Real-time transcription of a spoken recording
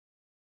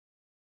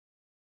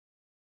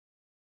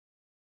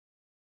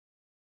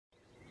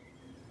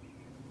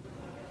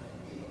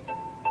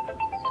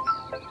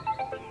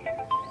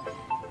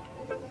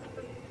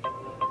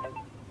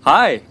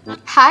Hi.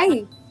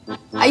 Hi,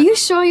 are you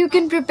sure you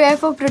can prepare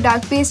for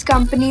product based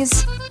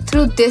companies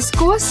through this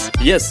course?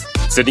 Yes,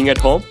 sitting at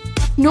home?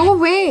 No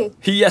way!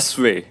 Yes,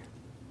 way.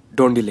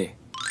 Don't delay.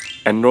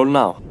 Enroll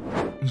now.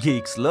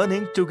 Geeks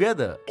learning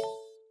together.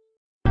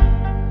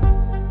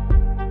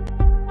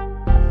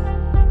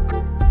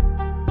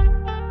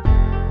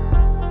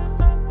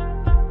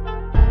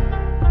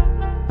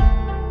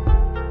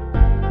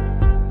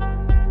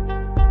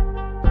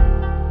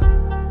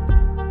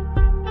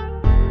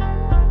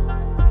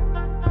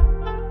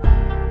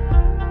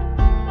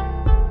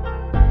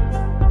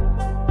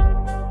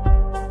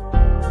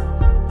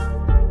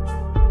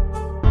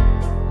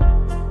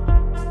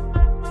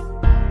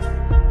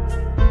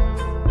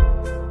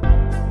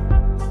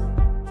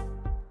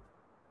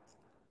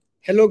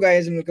 Hello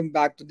guys and welcome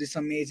back to this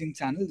amazing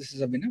channel. This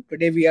is Abhinav.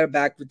 Today we are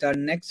back with our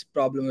next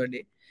problem of the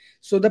day.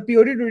 So the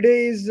POD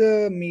today is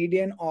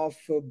median of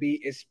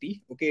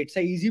BST. Okay, it's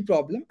a easy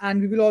problem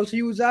and we will also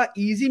use a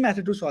easy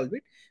method to solve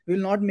it. We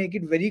will not make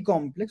it very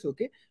complex,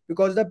 okay?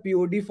 Because the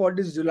POD for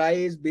this July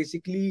is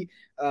basically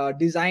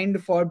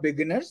designed for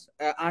beginners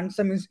and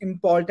some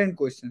important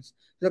questions.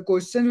 The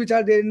questions which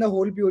are there in the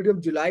whole POD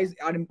of July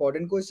are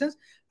important questions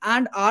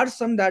and are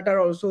some that are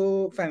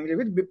also familiar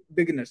with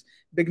beginners.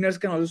 Beginners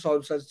can also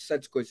solve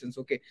such questions.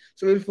 Okay,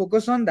 so we'll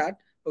focus on that.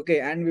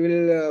 Okay, and we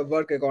will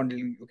work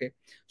accordingly. Okay,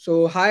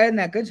 so hi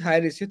Nakaj, hi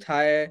Rishit,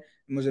 hi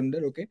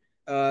Muzimdar. Okay,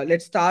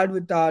 let's start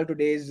with our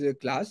today's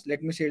class.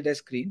 Let me share the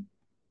screen.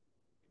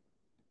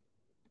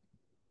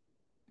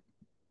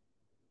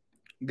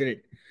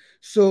 Great.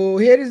 So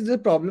here is the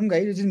problem,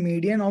 guys, which is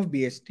median of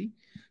BST.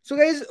 So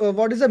guys,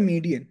 what is a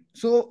median?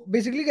 So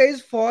basically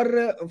guys,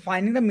 for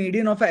finding the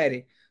median of an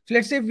array, so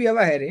let's say if we have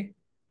an array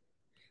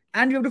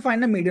and we have to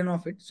find the median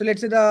of it. So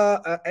let's say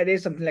the array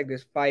is something like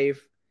this: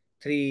 5,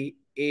 3,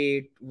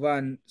 8,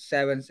 1,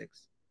 7,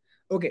 6.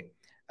 Okay.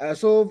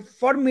 So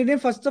for median,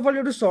 first of all, you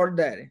have to sort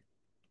the array.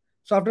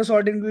 So after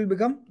sorting, it will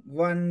become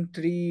 1,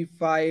 3,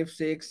 5,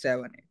 6,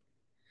 7, 8.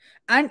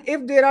 And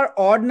if there are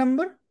odd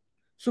number,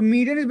 so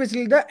median is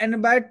basically the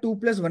n by 2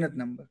 plus 1th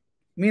number,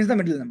 means the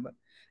middle number.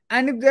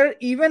 And if there are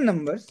even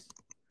numbers,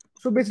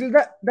 so basically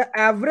the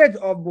average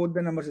of both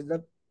the numbers is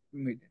the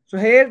median. So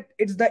here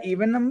it's the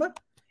even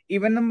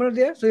number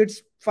there. So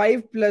it's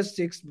 5 plus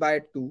 6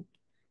 by 2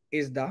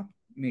 is the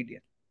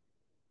median.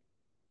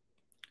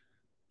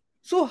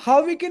 So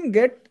how we can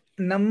get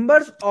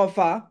numbers of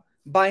a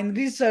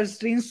binary search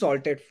tree in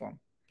sorted form?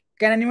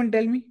 Can anyone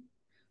tell me?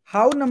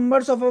 How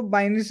numbers of a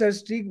binary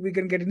search tree we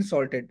can get in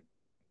sorted?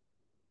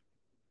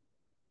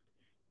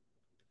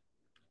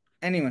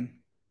 Anyone?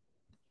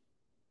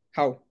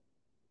 How?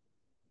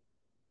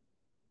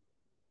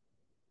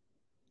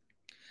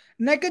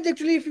 Next,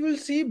 actually, if you will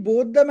see,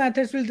 both the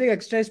methods will take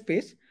extra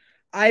space.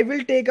 I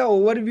will take an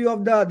overview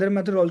of the other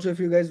method also if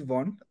you guys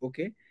want.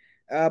 Okay.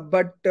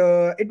 But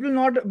it will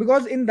not,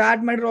 because in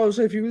that method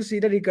also, if you will see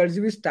the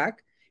recursive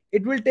stack,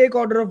 it will take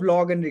order of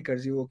log and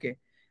recursive. Okay.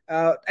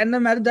 And the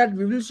method that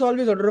we will solve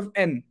is order of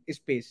n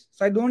space.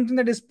 So I don't think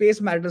that the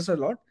space matters a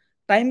lot.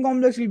 Time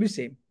complex will be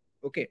same.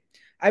 Okay.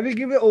 I will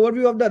give an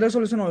overview of the other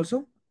solution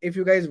also if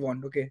you guys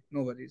want. Okay.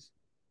 No worries.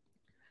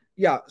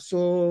 Yeah,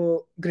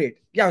 so great.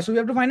 Yeah, so we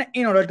have to find an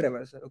in-order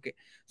traversal. Okay,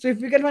 so if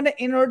we can find an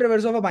in-order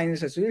traversal of a binary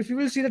search, so if you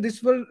will see that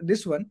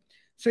this one,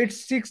 so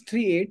it's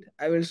 638.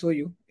 I will show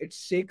you. It's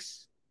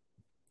 6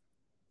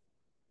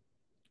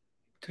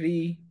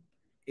 3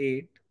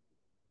 8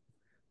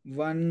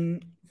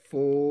 1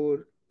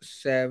 4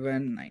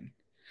 7 9.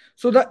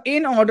 So the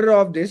in order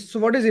of this, so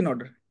what is in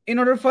order? In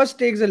order first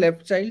takes the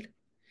left child,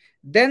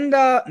 then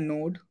the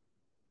node,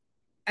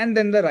 and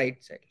then the right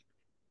child.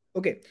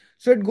 Okay,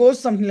 so it goes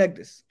something like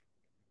this.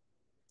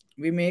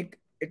 We make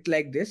it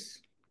like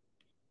this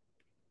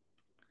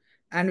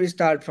and we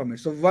start from it.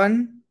 So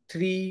 1,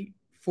 3,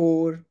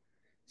 4,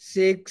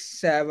 6,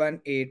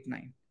 7, 8,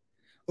 9.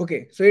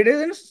 Okay, so it is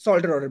in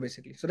sorted order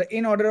basically. So the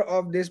in order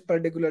of this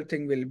particular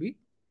thing will be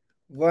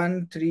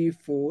 1, 3,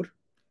 4,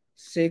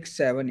 6,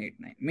 7, 8,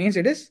 9. Means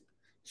it is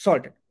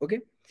sorted. Okay,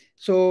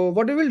 so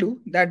what we will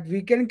do that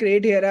we can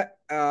create here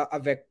a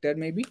vector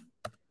maybe,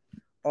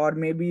 or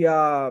maybe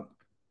a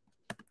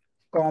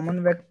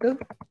common vector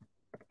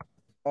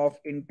of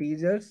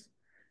integers.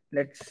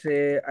 Let's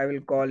say I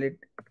will call it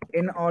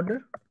in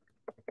order.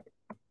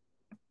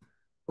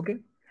 Okay,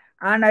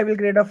 and I will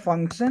create a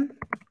function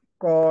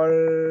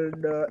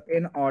called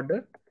in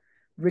order,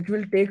 which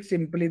will take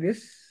simply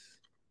this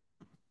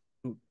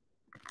root.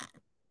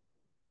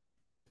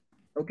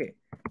 Okay,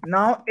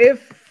 now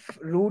if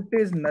root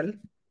is null,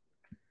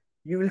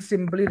 you will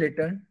simply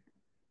return,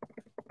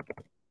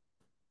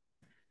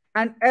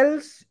 and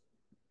else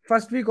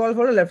first we call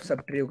for the left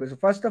subtree. Okay, so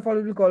first of all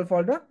we will call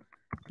for the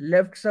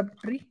left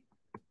subtree.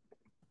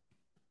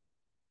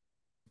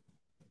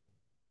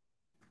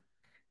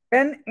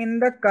 Then in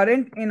the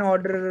current in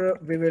order,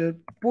 we will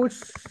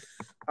push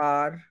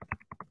our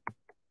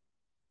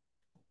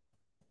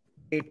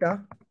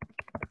data,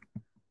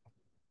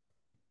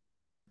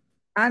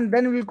 and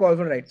then we will call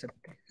for right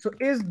subtree. So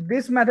is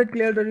this method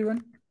clear to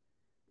everyone?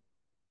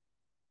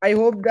 I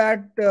hope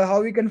that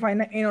how we can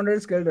find an in-order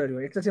scale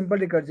derivative. It's a simple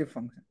recursive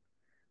function.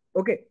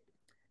 Okay.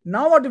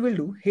 Now what we will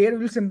do here, we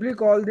will simply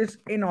call this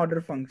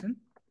in-order function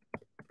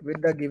with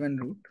the given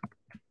root.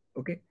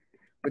 Okay,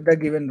 with the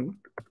given root.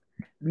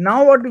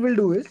 Now what we will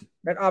do is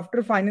that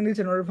after finding this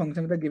in-order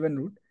function with the given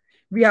root,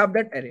 we have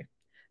that array.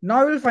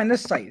 Now we will find the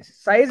size.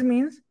 Size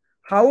means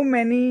how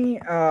many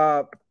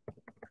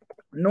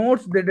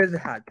nodes that it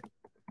has.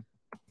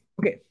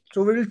 Okay,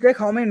 so we will check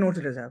how many nodes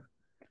it has have.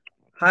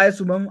 Hi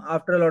Subham,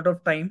 after a lot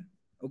of time.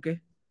 Okay,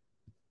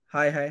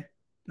 hi,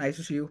 nice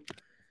to see you.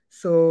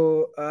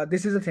 So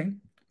this is the thing.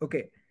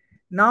 Okay,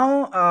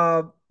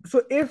 now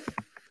so if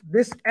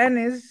this n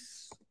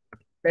is,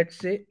 let's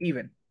say,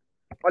 even,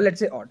 or let's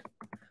say odd.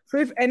 So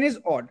if n is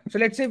odd, so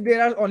let's say if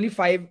there are only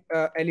five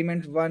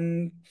elements,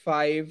 1,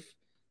 5,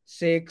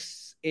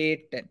 6,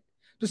 8, 10.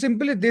 So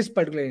simply this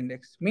particular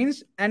index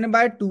means n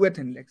by 2th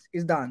index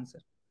is the answer.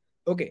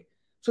 Okay,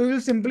 so we will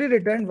simply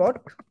return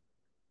what?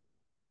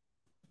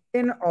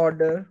 In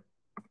order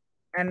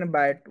n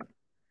by 2.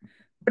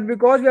 But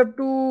because we have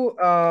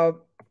to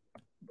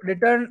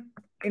return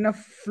in a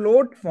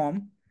float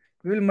form,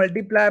 we will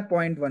multiply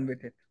 0.1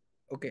 with it.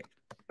 Okay,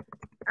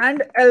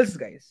 and else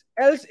guys,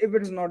 else if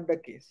it is not the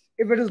case,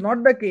 if it is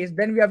not the case,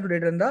 then we have to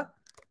return the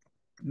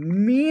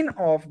mean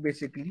of,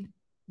 basically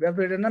we have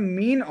to return the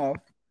mean of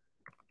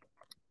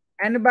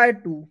n by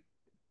 2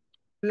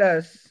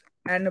 plus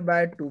n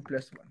by 2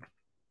 plus 1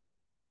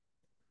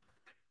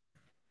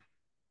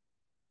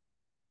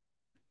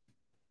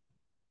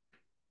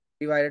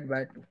 divided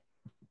by 2.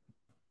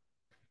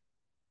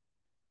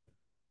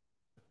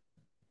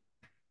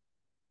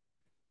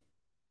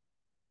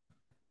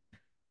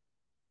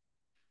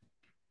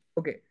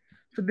 Okay,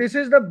 so this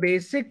is the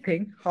basic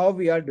thing how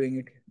we are doing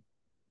it here.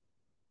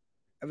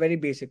 A very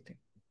basic thing.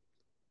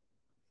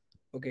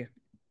 Okay,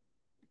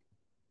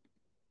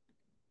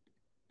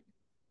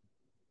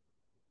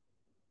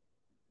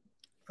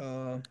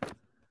 uh,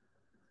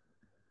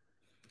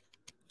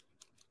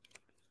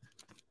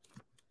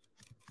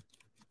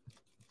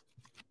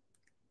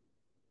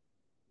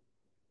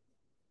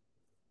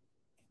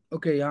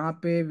 okay, यहाँ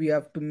पे we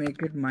have to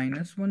make it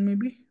 -1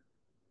 maybe.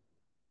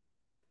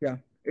 Yeah,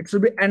 it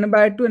should be n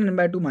by 2 and n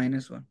by 2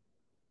 -1.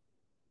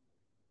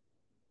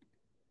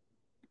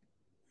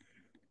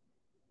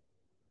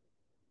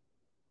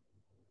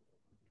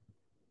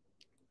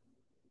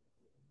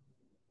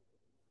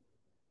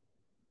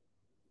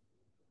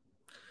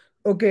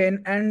 Okay,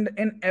 and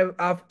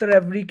after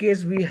every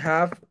case we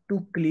have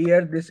to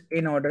clear this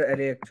in order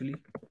array actually.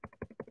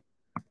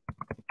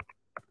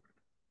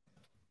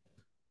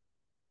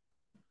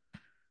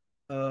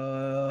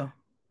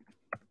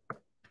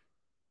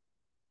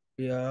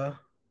 Yeah,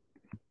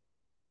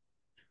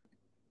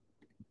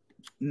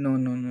 no,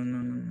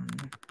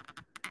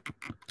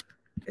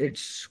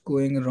 it's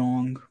going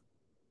wrong.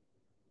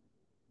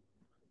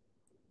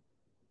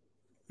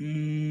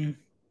 mm.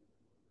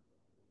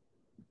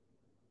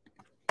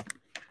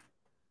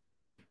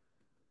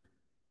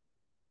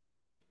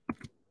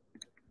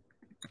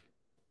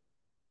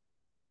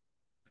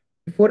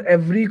 For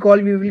every call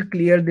we will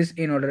clear this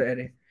in order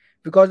array,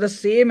 because the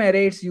same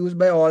array is used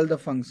by all the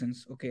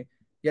functions. Okay,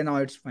 yeah, now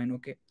it's fine.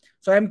 Okay,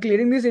 so I'm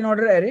clearing this in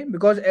order array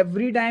because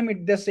every time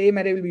the same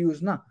array will be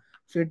used now,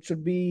 so it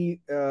should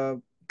be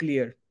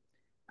clear.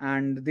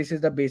 And this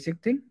is the basic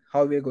thing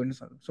how we are going to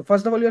solve. So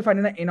first of all, we are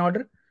finding the in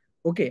order.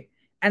 Okay,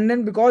 and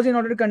then because in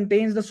order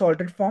contains the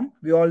sorted form,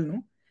 we all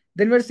know,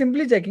 then we're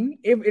simply checking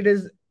if it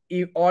is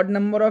a odd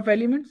number of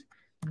elements,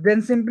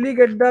 then simply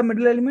get the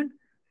middle element,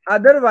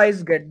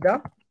 otherwise get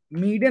the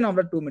median of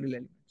the two middle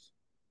elements.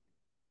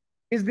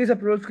 Is this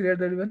approach clear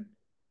to everyone?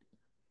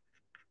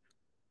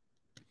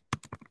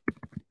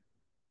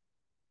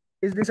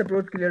 Is this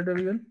approach clear to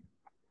everyone?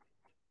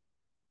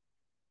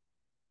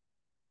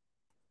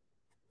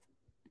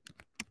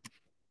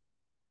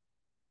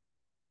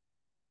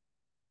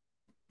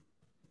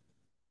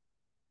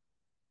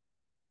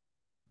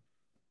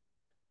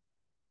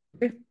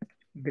 Okay,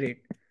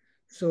 great.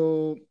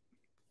 So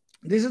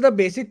this is the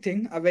basic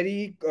thing, a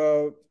very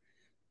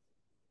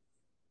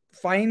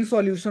fine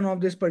solution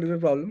of this particular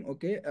problem.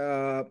 Okay,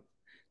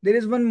 there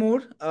is one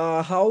more.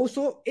 How?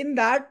 So in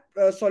that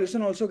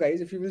solution also,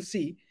 guys, if you will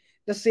see,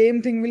 the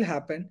same thing will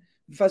happen.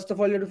 First of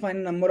all, you have to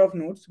find number of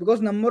nodes,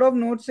 because number of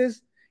nodes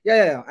is,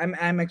 yeah.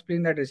 I'm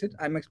explaining that receipt.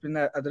 I'm explaining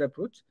the other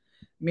approach.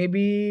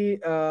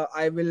 Maybe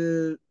I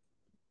will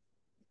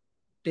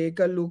take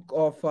a look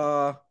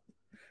of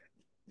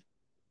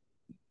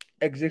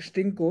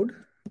existing code.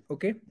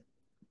 Okay.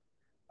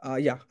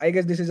 Yeah, I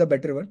guess this is a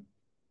better one.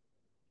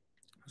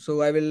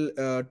 So I will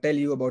tell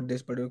you about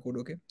this particular code.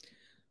 Okay.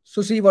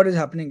 So see what is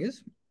happening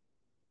is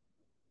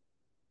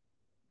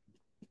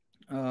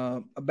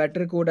a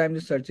better code I'm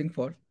just searching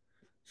for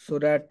so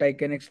that I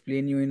can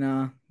explain you in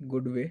a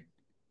good way.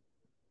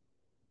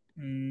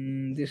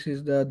 This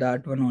is the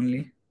that one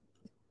only.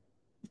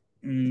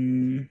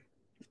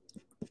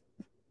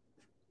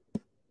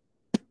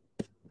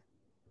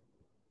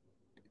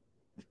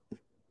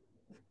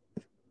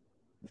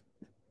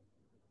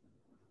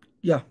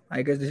 Yeah,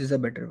 I guess this is a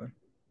better one.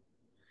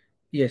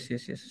 Yes,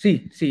 yes, yes.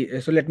 See.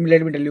 So let me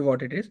tell you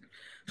what it is.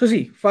 So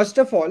see, first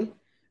of all,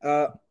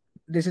 uh,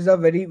 this is a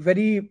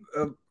very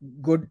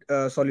good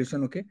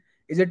solution. Okay,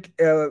 is it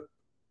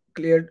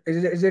clear?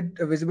 Is it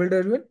visible to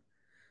everyone?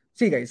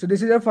 See, guys. So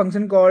this is a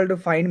function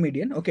called find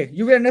median. Okay,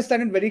 you will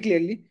understand it very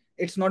clearly.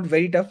 It's not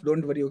very tough.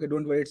 Don't worry. Okay,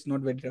 don't worry. It's not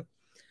very tough.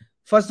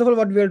 First of all,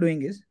 what we are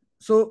doing is,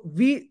 so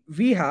we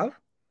have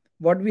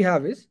what we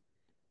have is,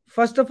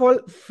 first of all,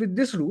 with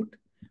this root,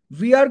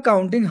 we are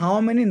counting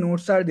how many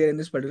nodes are there in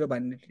this particular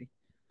binary tree.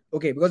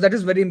 Okay, because that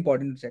is very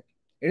important to check.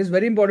 It is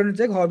very important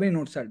to check how many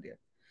nodes are there.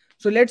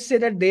 So let's say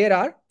that there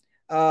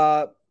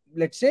are,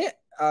 let's say,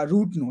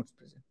 root nodes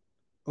present.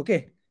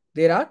 Okay,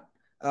 there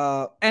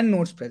are n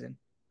nodes present.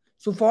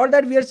 So for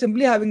that, we are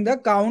simply having the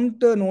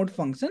count node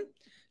function,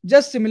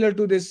 just similar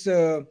to this,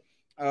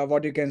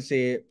 what you can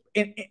say,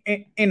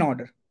 in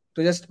order.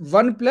 So just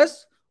 1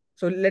 plus,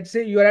 so let's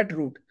say you are at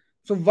root.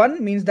 So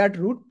 1 means that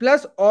root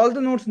plus all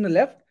the nodes on the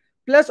left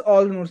plus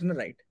all the nodes on the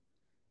right.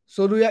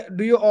 So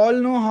do you all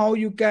know how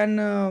you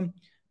can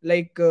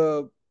like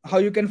how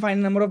you can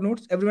find number of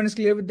nodes? Everyone is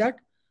clear with that?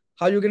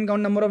 How you can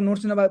count number of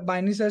nodes in a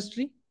binary search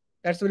tree?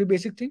 That's a very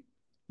basic thing.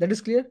 That is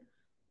clear.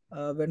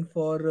 When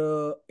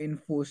for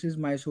Infosys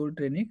Mysore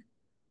training.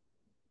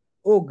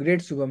 Oh, great,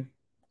 Subham.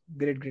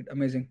 Great,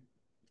 amazing.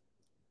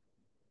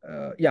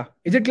 Yeah,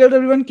 is it clear to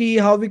everyone key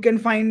how we can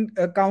find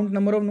count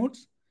number of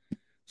nodes?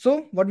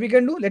 So what we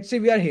can do? Let's say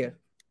we are here.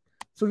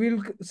 So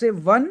we'll say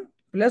 1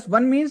 plus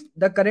 1 means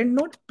the current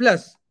node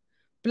plus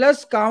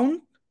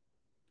count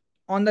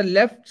on the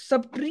left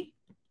subtree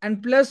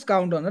and plus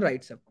count on the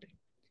right subtree.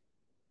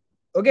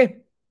 Okay,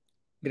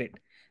 great.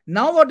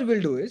 Now what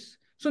we'll do is,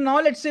 so now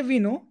let's say we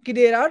know that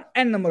there are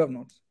n number of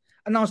nodes.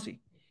 And now see,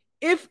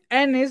 if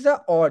n is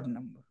a odd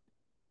number,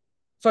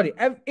 sorry,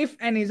 if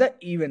n is a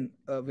even,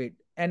 wait,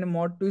 n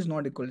mod 2 is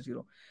not equal to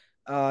 0.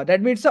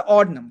 That means it's an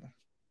odd number.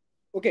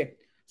 Okay,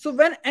 so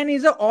when n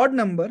is an odd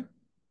number,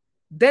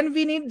 then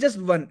we need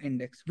just one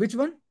index. Which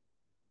one?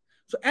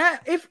 So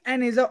if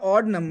n is an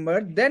odd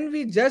number, then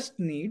we just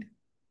need,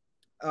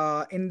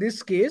 in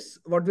this case,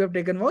 what we have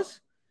taken was,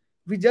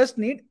 we just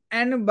need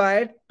n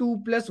by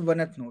 2 plus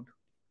 1th node.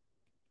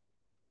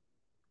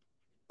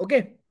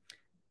 Okay,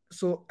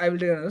 so I will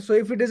take another. So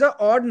if it is an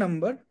odd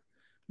number,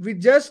 we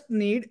just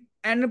need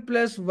n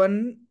plus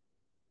 1,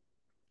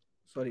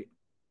 sorry,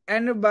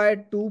 n by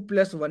 2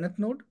 plus 1th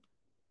node.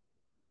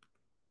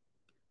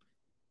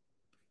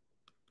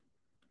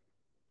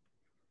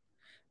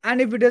 And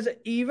if it is an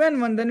even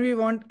one, then we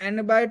want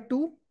n by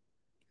 2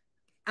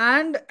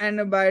 and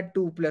n by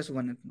 2 plus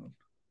 1th node.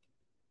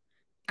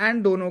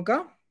 And दोनों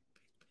का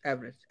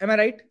average. Am I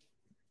right?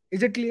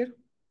 Is it clear?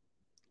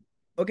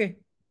 Okay.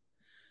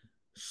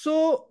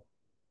 So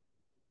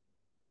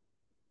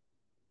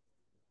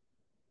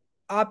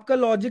आपका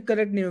logic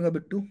correct नहीं होगा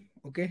Bittu.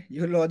 Okay,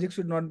 your logic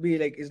should not be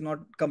like, is not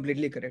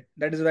completely correct.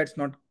 That is why it's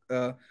not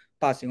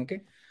passing.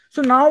 Okay.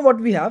 So now what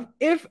we have,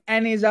 if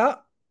n is a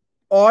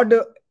odd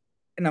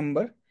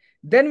number,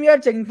 then we are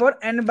checking for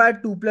n by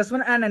 2 plus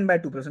 1 and n by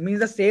 2 plus 1. Means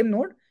the same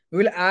node, we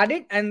will add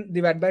it and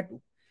divide by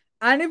 2.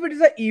 And if it is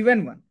an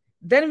even one,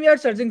 then we are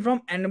searching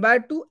from n by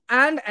 2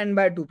 and n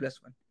by 2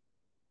 plus 1.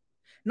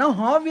 Now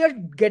how we are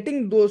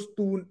getting those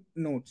two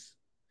nodes?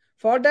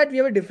 For that, we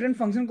have a different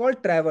function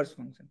called traverse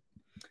function.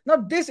 Now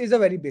this is a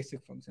very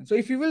basic function. So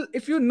if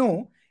you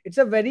know, it's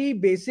a very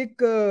basic,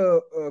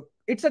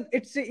 it's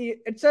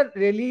a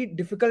really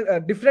difficult,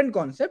 different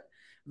concept,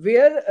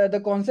 where the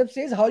concept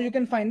says how you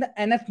can find the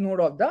nth node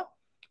of the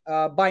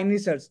binary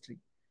search tree.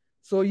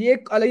 So ये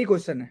एक अलग ही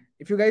question है.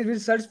 If you guys will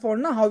search for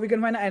now how we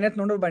can find the nth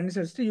node of binary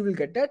search tree, you will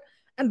get that.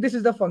 And this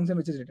is the function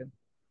which is written.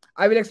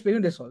 I will explain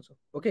you this also.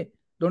 Okay,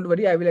 don't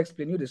worry, I will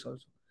explain you this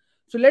also.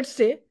 So let's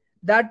say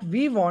that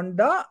we want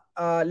the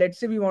let's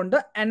say we want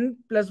the n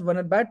plus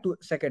 1 by 2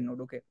 second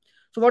node. Okay,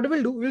 so what we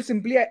will do, we will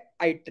simply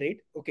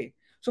iterate. Okay,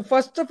 so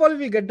first of all,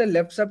 we will get the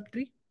left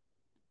subtree.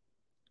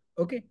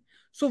 Okay,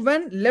 so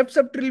when left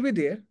subtree will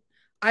be there,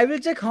 I will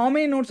check how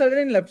many nodes are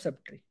there in left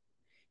subtree.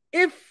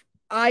 If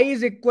I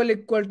is equal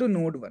to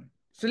node 1,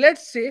 so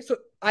let's say, so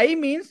I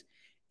means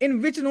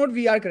in which node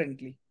we are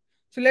currently.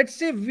 So let's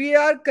say we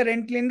are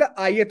currently in the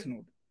ith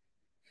node.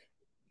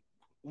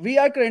 We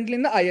are currently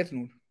in the ith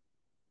node.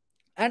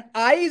 And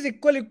I is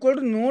equal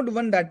to node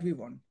 1 that we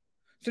want.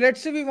 So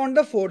let's say we want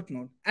the 4th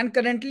node. And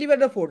currently we are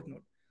the 4th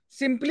node.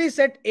 Simply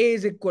set A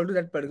is equal to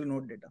that particular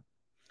node data.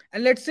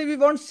 And let's say we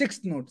want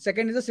 6th node.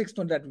 Second is the 6th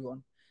node that we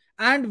want.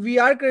 And we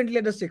are currently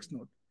at the 6th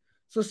node.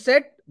 So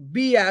set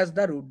B as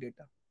the root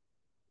data.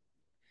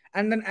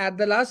 And then at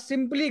the last,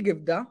 simply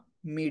give the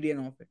median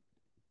of it.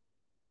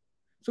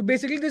 So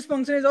basically this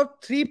function is of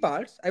 3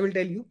 parts. I will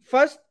tell you.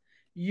 First,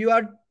 you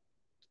are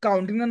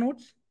counting the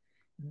nodes.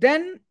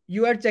 Then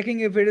you are checking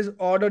if it is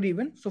odd or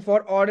even. So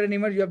for odd and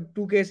even, you have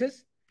 2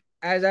 cases,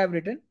 as I have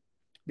written,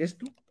 this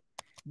 2.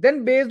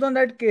 Then based on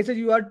that cases,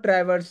 you are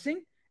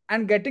traversing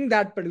and getting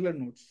that particular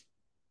nodes.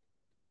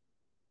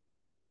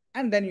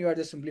 And then you are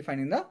just simply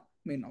finding the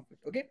mean of it.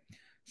 Okay.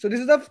 So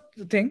this is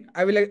the thing.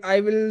 I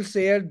will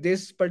share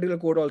this particular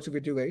code also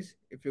with you guys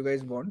if you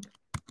guys want.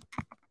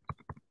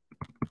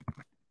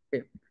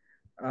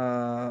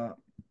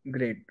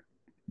 Great.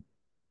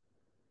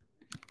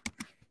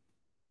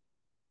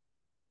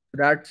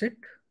 That's it.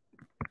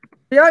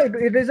 Yeah,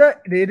 it is a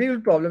really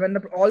good problem, and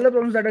all the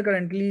problems that are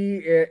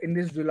currently in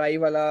this July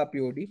wala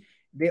POD,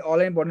 they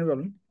all are important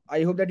problem.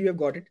 I hope that you have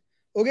got it.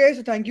 Okay,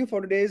 so thank you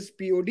for today's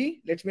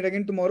POD. Let's meet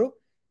again tomorrow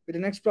with the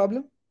next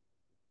problem.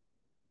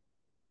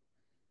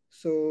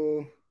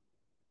 So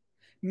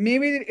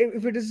maybe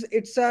if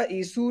it's a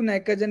Isu,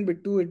 Nakaj, and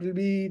Bittu, it will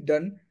be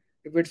done.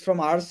 If it's from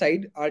our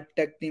side, our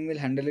tech team will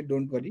handle it.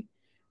 Don't worry.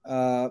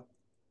 Uh,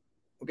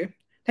 okay.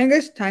 Thank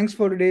guys. Thanks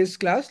for today's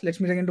class. Let's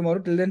meet again tomorrow.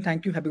 Till then,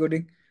 thank you. Happy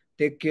coding.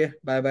 Take care.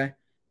 Bye bye.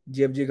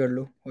 GFG कर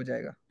लो हो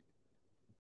जाएगा.